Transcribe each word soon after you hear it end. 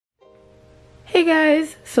Hey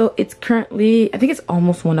guys, so it's currently, I think it's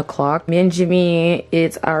almost 1 o'clock. Me and Jimmy,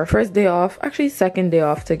 it's our first day off, actually second day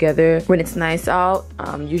off together when it's nice out.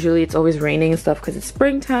 Usually it's always raining and stuff because it's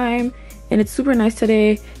springtime and it's super nice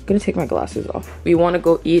today. I'm gonna take my glasses off. We want to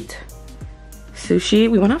go eat sushi.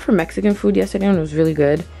 We went out for Mexican food yesterday and it was really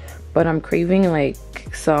good, but I'm craving like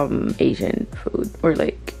some Asian food or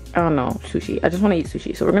like, I don't know, sushi. I just want to eat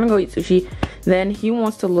sushi, so we're gonna go eat sushi. Then he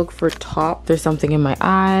wants to look for top. There's something in my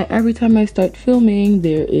eye. Every time I start filming,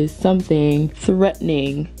 there is something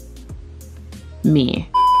threatening me.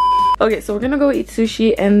 Okay, so we're gonna go eat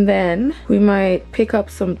sushi and then we might pick up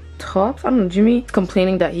some tops. I don't know, Jimmy's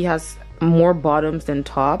complaining that he has more bottoms than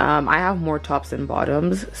top. I have more tops than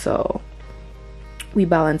bottoms, so we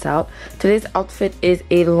balance out. Today's outfit is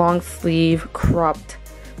a long sleeve cropped,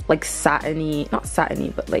 like satiny, not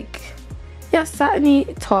satiny, but like, yeah, satiny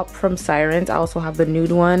top from Sirens. I also have the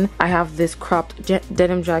nude one. I have this cropped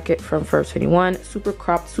denim jacket from Forever 21. Super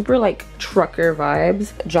cropped, super like trucker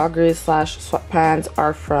vibes. Joggers slash sweatpants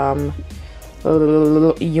are from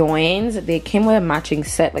Yoins. They came with a matching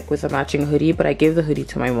set, like with a matching hoodie, but I gave the hoodie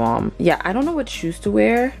to my mom. Yeah, I don't know what shoes to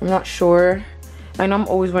wear. I'm not sure. I know I'm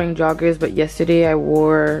always wearing joggers, but yesterday I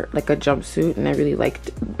wore like a jumpsuit and I really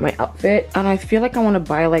liked my outfit. And I feel like I want to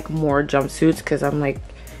buy like more jumpsuits because I'm like,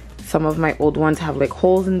 some of my old ones have like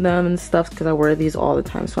holes in them and stuff because I wear these all the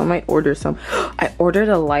time. So I might order some. I ordered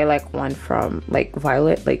a lilac one from like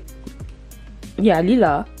Violet, like, yeah,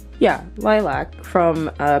 lila. Yeah, lilac from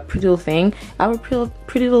Pretty Little Thing. I have a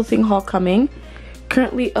Pretty Little Thing haul coming.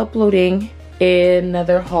 Currently uploading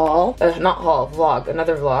another haul, not haul, vlog,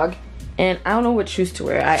 another vlog. And I don't know what shoes to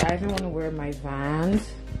wear. I either want to wear my Vans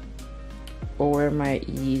or wear my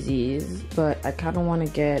Yeezys, but I kind of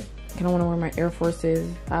want to wear my Air Forces.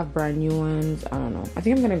 I have brand new ones. I don't know. I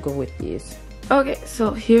think I'm gonna go with these. Okay,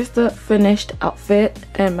 so here's the finished outfit,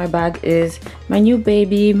 and my bag is my new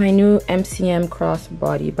baby, my new MCM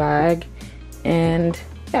crossbody bag, and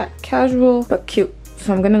yeah, casual but cute.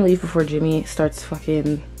 So I'm gonna leave before Jimmy starts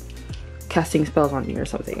fucking casting spells on me or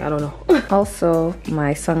something. I don't know. Also,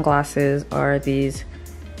 my sunglasses are these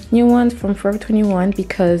new ones from Forever 21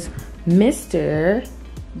 because Mr.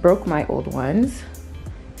 broke my old ones.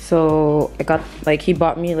 So I got, like, he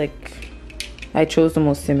bought me, like, I chose the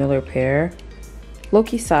most similar pair.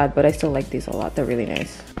 Low-key sad, but I still like these a lot. They're really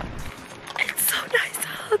nice. It's so nice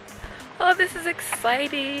out. Oh, this is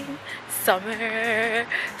exciting. Summer,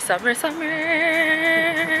 summer,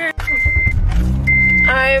 summer.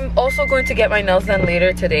 I'm also going to get my nails done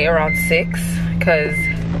later today around 6 because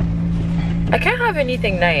I can't have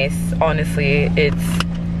anything nice, honestly. It's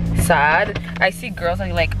sad. I see girls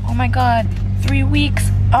are like, oh my god, 3 weeks,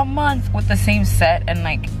 a month with the same set, and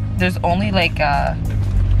like there's only like outgrowth,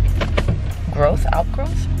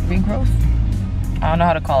 regrowth, I don't know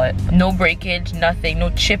how to call it. No breakage, nothing, no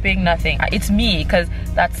chipping, nothing. It's me, because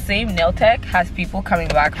that same nail tech has people coming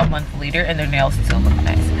back a month later and their nails still look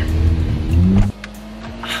nice.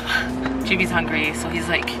 Jimmy's hungry, so he's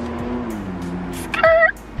like,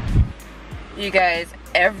 skirt. You guys,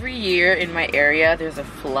 every year in my area there's a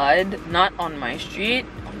flood, not on my street,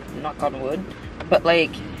 knock on wood, but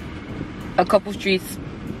like a couple streets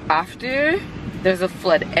after, there's a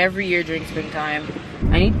flood every year during springtime.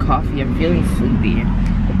 I need coffee, I'm feeling sleepy.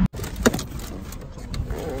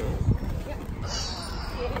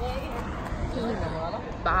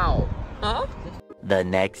 Wow. Huh? The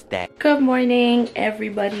next day. Good morning,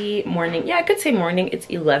 everybody. Morning. Yeah, I could say morning. It's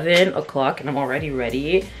 11 o'clock and I'm already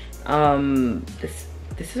ready. This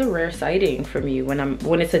is a rare sighting for me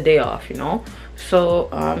when it's a day off, you know. So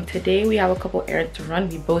today we have a couple errands to run.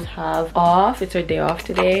 We both have off. It's our day off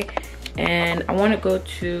today, and I want to go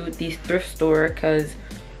to the thrift store because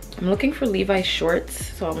I'm looking for Levi's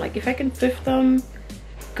shorts. So I'm like, if I can thrift them,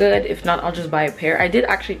 good. If not, I'll just buy a pair. I did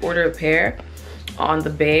actually order a pair on the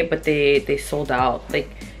Bay, but they sold out. Like,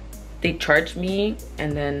 they charged me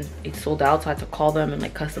and then it sold out, so I had to call them and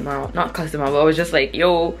like custom out, not custom out, but I was just like,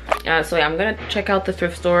 yo. So yeah, I'm gonna check out the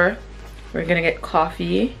thrift store. We're gonna get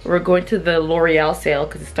coffee. We're going to the L'Oreal sale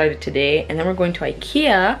because it started today, and then we're going to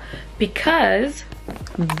IKEA because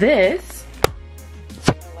this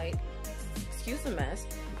light, excuse the mess,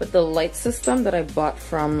 but the light system that I bought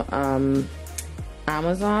from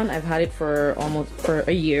Amazon, I've had it for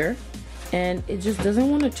a year, and it just doesn't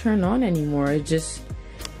want to turn on anymore. It just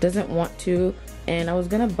doesn't want to. And I was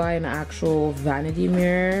gonna buy an actual vanity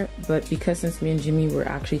mirror, but because since me and Jimmy were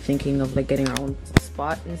actually thinking of like getting our own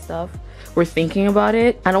spot and stuff, we're thinking about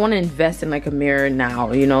it. I don't want to invest in like a mirror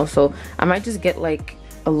now, you know, so I might just get like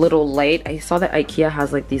a little light. I saw that IKEA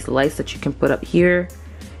has like these lights that you can put up here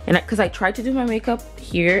And because I tried to do my makeup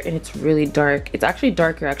here and it's really dark. It's actually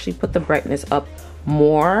darker. I actually put the brightness up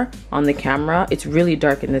more on the camera. It's really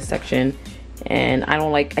dark in this section and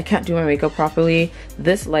I can't do my makeup properly.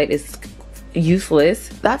 This light is useless.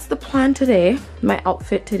 That's the plan today. My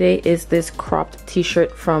outfit today is this cropped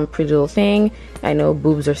t-shirt from Pretty Little Thing. I know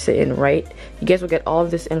boobs are sitting right. You guys will get all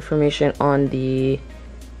of this information on the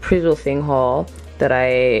Pretty Little Thing haul that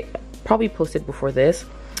I probably posted before this.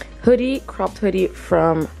 Hoodie, cropped hoodie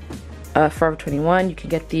from Forever 21. You can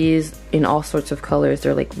get these in all sorts of colors.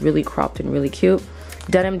 They're like really cropped and really cute.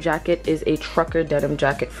 Denim jacket is a trucker denim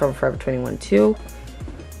jacket from Forever 21 too.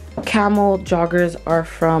 Camel joggers are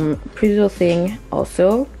from Pretty Little Thing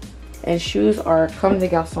also. And shoes are Comme des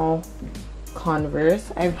Garçons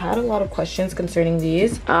Converse. I've had a lot of questions concerning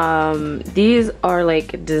these. These are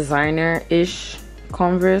like designer-ish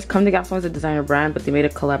Converse. Comme des Garçons is a designer brand, but they made a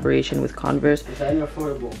collaboration with Converse. Designer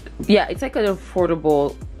affordable. Yeah, it's like an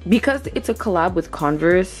affordable, because it's a collab with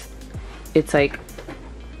Converse. It's like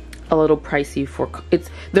a little pricey for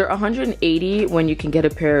they're 180 when you can get a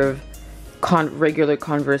pair of regular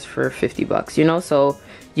Converse for 50 bucks, you know. So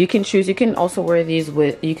you can choose. You can also wear these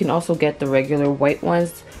with, you can also get the regular white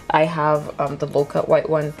ones. I have the low cut white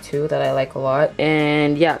ones too that I like a lot.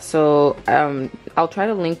 And yeah, so I'll try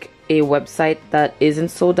to link a website that isn't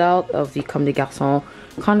sold out of the Comme des Garçons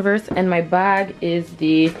Converse. And my bag is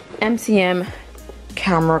the MCM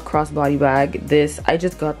camera crossbody bag. I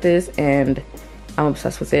just got this and I'm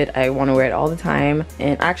obsessed with it. I want to wear it all the time,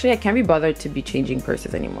 and actually I can't be bothered to be changing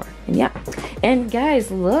purses anymore. And yeah, and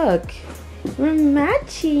guys, look, we're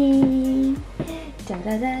matching. Da,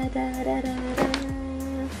 da, da, da, da, da,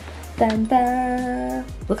 da, da, da.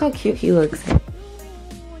 Look how cute he looks. Oh,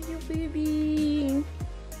 you baby.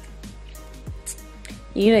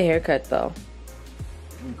 You need a haircut though.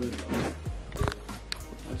 I'm good.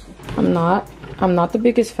 I'm not the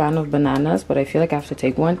biggest fan of bananas, but I feel like I have to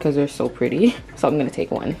take one because they're so pretty. So I'm gonna take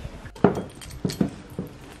one.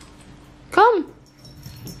 Come.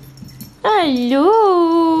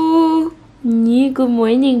 Hello. Good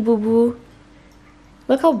morning, boo boo.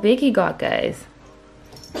 Look how big he got, guys.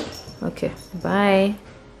 Okay, bye.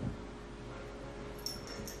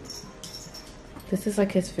 This is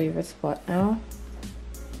like his favorite spot now.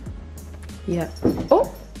 Yeah.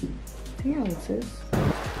 Oh. Damn, sis.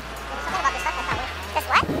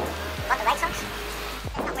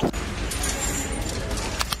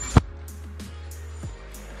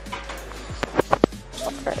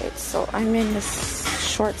 Alright, so I'm in this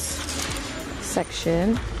shorts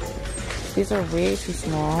section. These are way too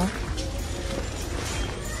small.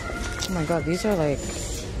 Oh my god, these are like,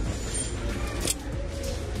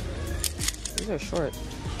 these are short.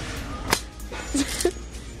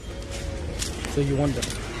 So you want them?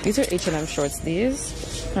 These are H&M shorts.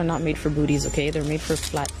 These are not made for booties, okay? They're made for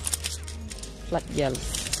flat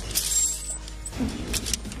yells.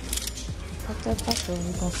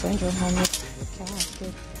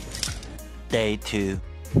 Day 2.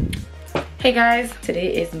 Hey guys,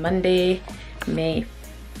 today is Monday, May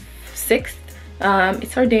 6th.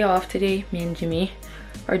 It's our day off today, me and Jimmy.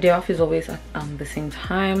 Our day off is always at the same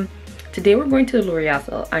time. Today we're going to the L'Oreal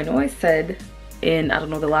sale. I know I said in, I don't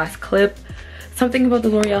know, the last clip, something about the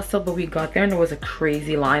L'Oreal sale, but we got there and there was a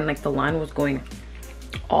crazy line. Like the line was going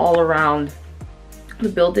all around the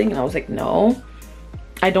building and I was like, no,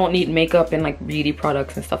 I don't need makeup and like beauty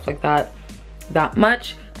products and stuff like that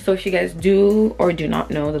much. So if you guys do or do not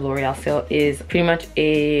know, the L'Oreal sale is pretty much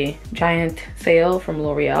a giant sale from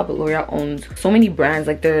L'Oreal, but L'Oreal owns so many brands.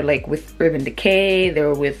 Like they're like with Urban Decay,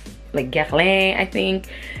 they're with like Guerlain, I think.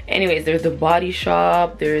 Anyways, there's the Body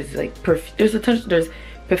Shop, there's like there's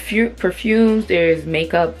perfumes, there's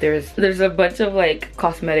makeup, there's a bunch of like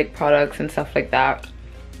cosmetic products and stuff like that.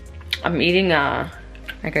 I'm eating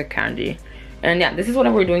like a candy. And yeah, this is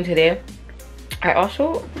what we're doing today. I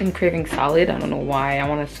also am craving salad. I don't know why. I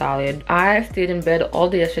want a salad. I stayed in bed all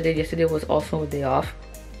day yesterday. Yesterday was also a day off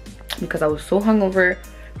because I was so hungover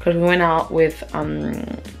because we went out with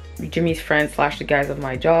Jimmy's friends / the guys of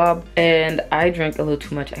my job, and I drank a little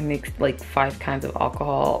too much. I mixed like 5 kinds of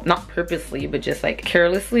alcohol, not purposely but just like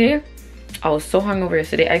carelessly. I was so hungover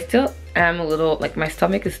yesterday. I still am a little, like my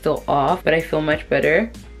stomach is still off, but I feel much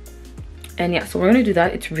better. And yeah, so we're gonna do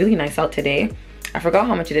that. It's really nice out today. I forgot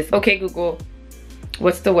how much it is. Okay, Google,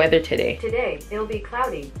 what's the weather today? Today, it'll be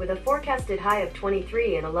cloudy with a forecasted high of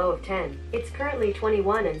 23 and a low of 10. It's currently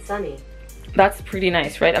 21 and sunny. That's pretty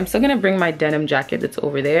nice, right? I'm still gonna bring my denim jacket that's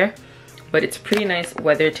over there, but it's pretty nice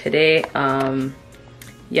weather today.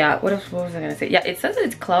 Yeah, what was I gonna say? Yeah, it says that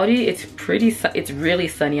it's cloudy. It's really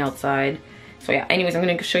sunny outside. So yeah, anyways, I'm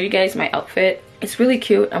gonna show you guys my outfit. It's really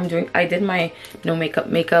cute. I did my no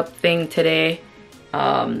makeup thing today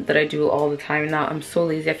that I do all the time now. I'm so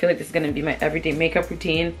lazy. I feel like this is gonna be my everyday makeup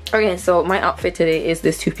routine. Okay, so my outfit today is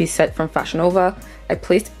this two-piece set from Fashion Nova. I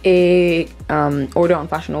placed a order on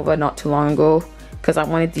Fashion Nova not too long ago because I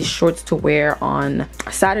wanted these shorts to wear on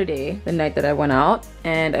Saturday, the night that I went out,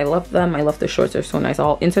 and I love them. I love the shorts. They're so nice.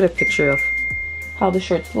 I'll insert a picture of how the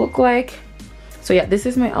shorts look like. So yeah, this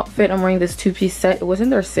is my outfit. I'm wearing this two-piece set. It was in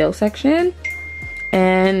their sale section,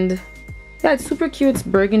 and yeah, it's super cute. It's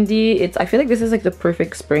burgundy. I feel like this is like the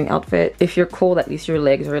perfect spring outfit. If you're cold, at least your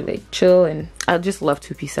legs are like chill, and I just love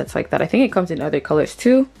two-piece sets like that. I think it comes in other colors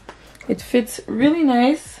too. It fits really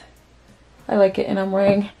nice. I like it, and I'm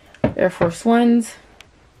wearing Air Force Ones.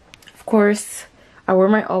 Of course, I wore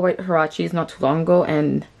my all-white Huaraches not too long ago,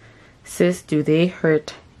 and sis, do they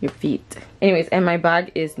hurt your feet. Anyways, and my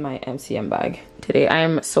bag is my MCM bag. Today I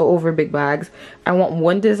am so over big bags. I want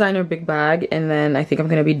one designer big bag, and then I think I'm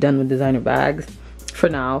gonna be done with designer bags for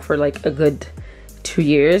now, for like a good 2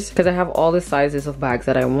 years, because I have all the sizes of bags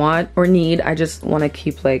that I want or need. I just want to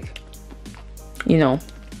keep, like, you know,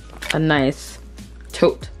 a nice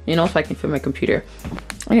tote, you know, so I can fit my computer.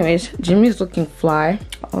 Anyways, Jimmy's looking fly.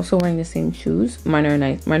 Also wearing the same shoes. Mine are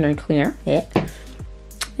nice, mine are cleaner. Yeah.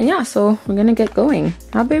 And yeah, so we're gonna get going.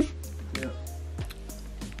 Huh, babe? Yeah.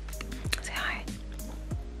 Say hi.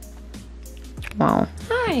 Wow.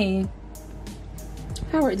 Hi.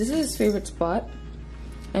 Howard, this is his favorite spot.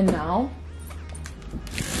 And now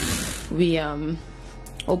we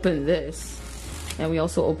open this, and we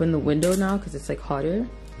also open the window now because it's like hotter.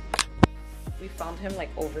 We found him like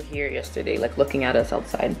over here yesterday, like looking at us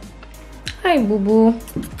outside. Hi, boo boo.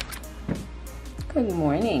 Good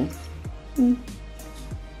morning.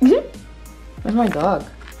 Where's my dog?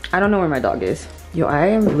 I don't know where my dog is. Yo, I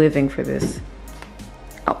am living for this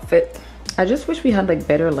outfit. I just wish we had like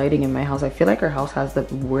better lighting in my house. I feel like our house has the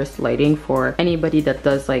worst lighting for anybody that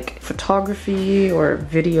does like photography or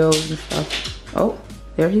videos and stuff. Oh,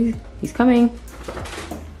 there he's coming.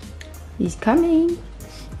 He's coming.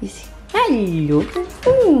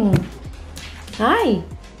 Hello. Hi,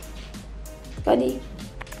 buddy.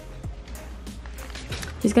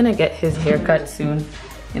 He's gonna get his haircut soon.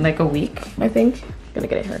 In like a week, I think. Gonna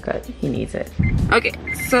get a haircut. He needs it. Okay,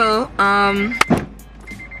 so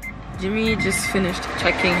Jimmy just finished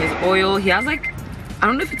checking his oil. He has like, I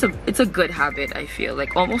don't know if it's a good habit, I feel.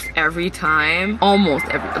 Like almost every time.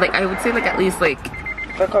 Like I would say like at least like.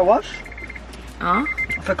 For a car wash? Huh?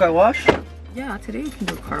 For a car wash? Yeah, today we can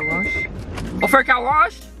do a car wash. Oh, for a car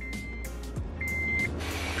wash?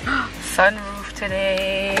 Sunroof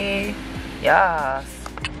today. Yes.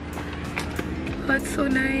 Oh, it's so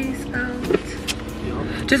nice out.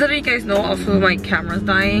 Yeah. Just so that you guys know, also my camera's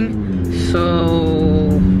dying.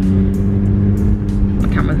 So my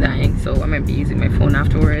camera's dying, so I might be using my phone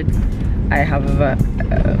afterwards. I have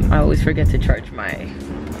I always forget to charge my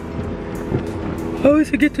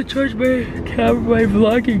camera, my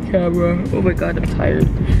vlogging camera. Oh my god, I'm tired.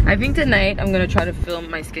 I think tonight I'm gonna try to film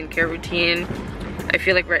my skincare routine. I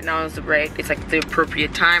feel like right now is it's like the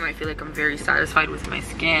appropriate time. I feel like I'm very satisfied with my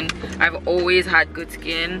skin. I've always had good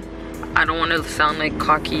skin. I don't want to sound like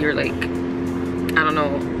cocky or like, I don't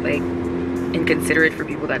know, like inconsiderate for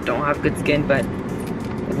people that don't have good skin, but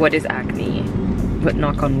what is acne? But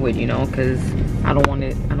knock on wood, you know, because I don't want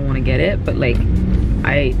to get it. But like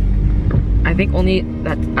I think only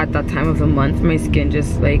that at that time of the month my skin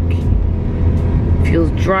just like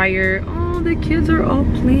feels drier. Oh, the kids are all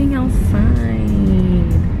playing outside.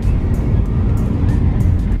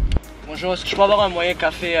 Bonjour, est-ce que je peux avoir un moyen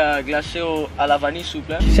café glacé à la vanille, s'il vous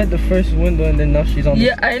plaît? She said the first window and then now she's on.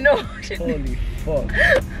 Yeah, I know. Holy fuck.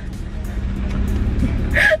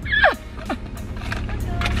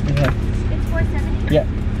 It's 470. Yeah.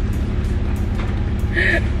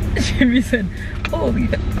 Jimmy said, oh,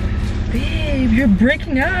 babe, you're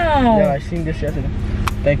breaking out. Yeah, I seen this yesterday.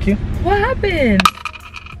 Thank you. What happened?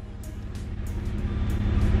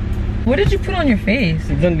 What did you put on your face?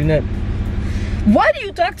 You've done the net. Why do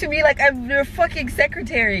you talk to me like I'm your fucking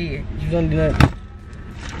secretary? You've done the net.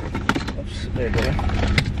 Oops, there you go.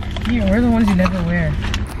 Yeah, we're the ones you never wear.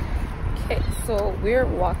 Okay, so we're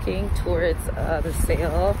walking towards the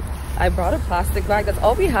sale. I brought a plastic bag. That's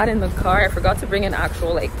all we had in the car. I forgot to bring an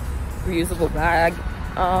actual like reusable bag.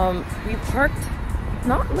 We parked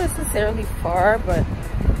not necessarily far, but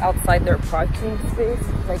outside their parking space,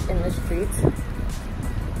 like in the street,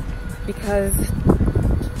 because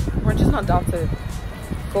we're just not down to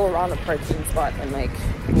go around a parking spot and like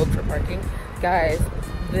look for parking. Guys,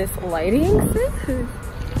 this lighting,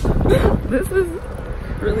 this is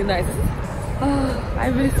really nice. Oh,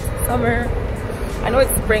 I missed summer. I know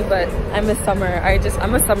it's spring, but I miss summer.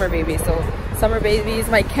 I'm a summer baby, so summer babies,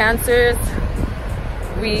 my cancers,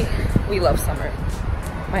 we love summer.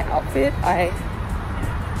 My outfit, I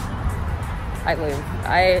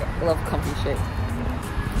love comfy shit.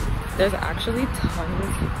 There's actually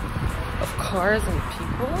tons of cars and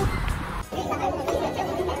people.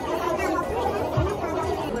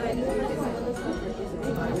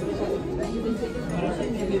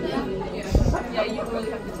 Yeah, you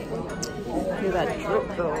really have to take a look. Look at that drip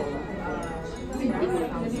though.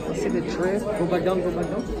 See the drip? Go back down, go back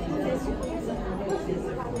down.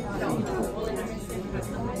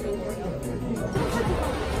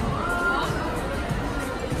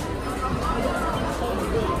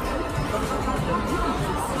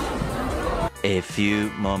 A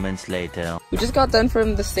few moments later. We just got done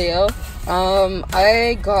from the sale.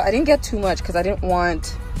 I didn't get too much because I didn't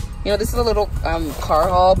want, you know, this is a little car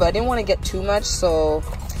haul, but I didn't want to get too much. So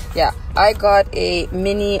yeah, I got a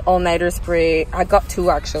mini all-nighter spray. I got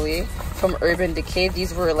two actually from Urban Decay.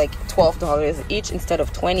 These were like $12 each instead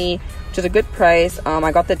of $20, which is a good price.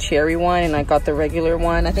 I got the cherry one and I got the regular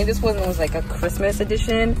one. I think this one was like a Christmas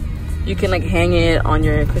edition. You can like hang it on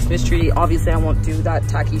your Christmas tree. Obviously I won't do that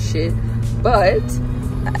tacky shit, but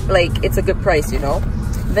like it's a good price, you know.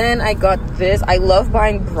 Then I got this. I love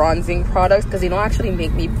buying bronzing products because they don't actually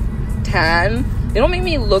make me tan. They don't make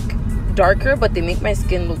me look darker, but they make my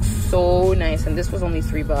skin look so nice. And this was only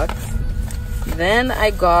 $3. Then I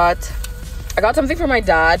got something for my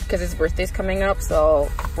dad because his birthday's coming up, so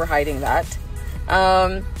we're hiding that.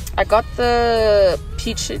 I got the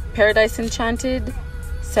Peach Paradise Enchanted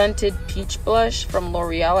scented peach blush from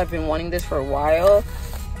L'Oreal. I've been wanting this for a while.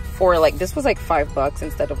 For like, this was like $5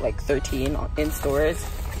 instead of like 13 in stores.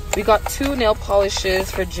 We got two nail polishes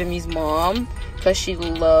for Jimmy's mom because she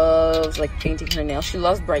loves like painting her nails. She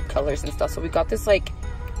loves bright colors and stuff. So we got this like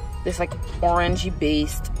orangey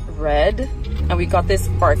based red, and we got this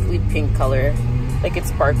sparkly pink color, like it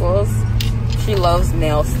sparkles. She loves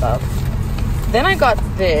nail stuff. Then I got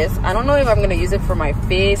this. I don't know if I'm gonna use it for my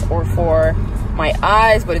face or for my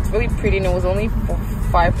eyes, but it's really pretty and it was only for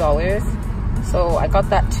 $5. So I got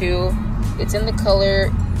that too. It's in the color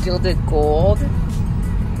Gilded Gold.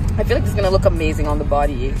 I feel like it's gonna look amazing on the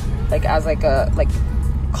body, like as like a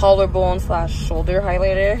collarbone / shoulder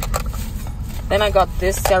highlighter. Then I got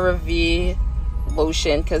this CeraVe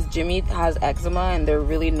lotion because Jimmy has eczema and they're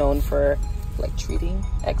really known for like treating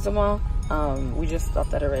eczema. We just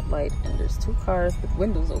stopped at a red light and there's two cars with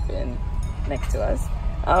windows open next to us.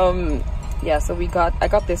 Yeah, so I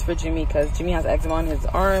got this for Jimmy because Jimmy has eczema on his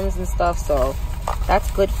arms and stuff, so that's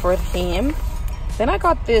good for him. Then I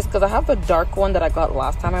got this because I have the dark one that I got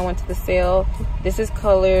last time I went to the sale. This is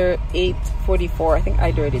color 844. I think I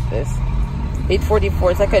did this.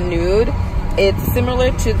 844. It's like a nude. It's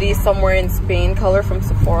similar to the Somewhere in Spain color from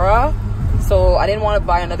Sephora. So I didn't want to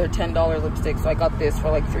buy another $10 lipstick, so I got this for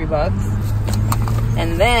like $3.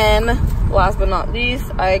 And then last but not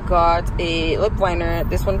least, I got a lip liner.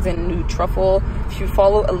 This one's in Nude Truffle. If you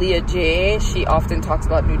follow Aaliyah J, she often talks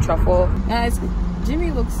about Nude Truffle. Guys,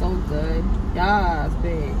 Jimmy looks so good. Yeah, it's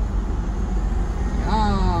big.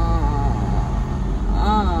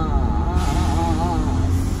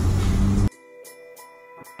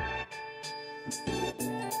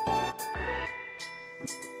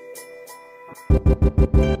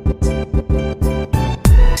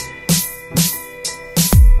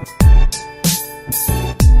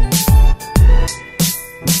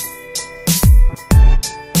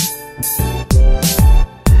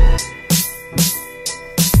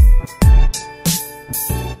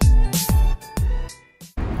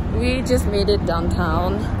 We just made it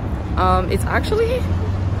downtown. It's actually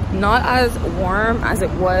not as warm as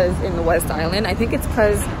it was in the West Island. I think it's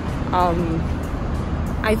because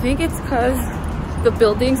the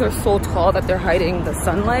buildings are so tall that they're hiding the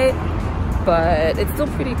sunlight, but it's still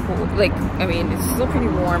pretty cool. Like, I mean, it's still pretty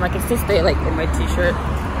warm. I can still stay like in my t-shirt.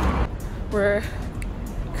 We're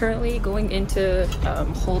currently going into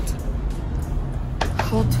Holt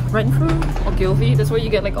Renfrew Ogilvy. That's where you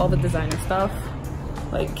get like all the designer stuff,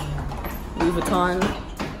 like Louis Vuitton.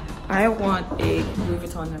 I want a Louis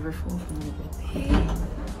Vuitton Neverfull for my birthday,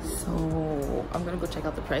 so I'm gonna go check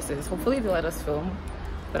out the prices. Hopefully they'll let us film,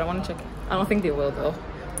 but I want to check. I don't think they will though,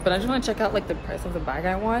 but I just want to check out like the price of the bag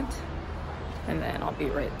I want, and then I'll be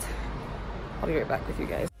right back with you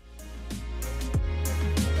guys.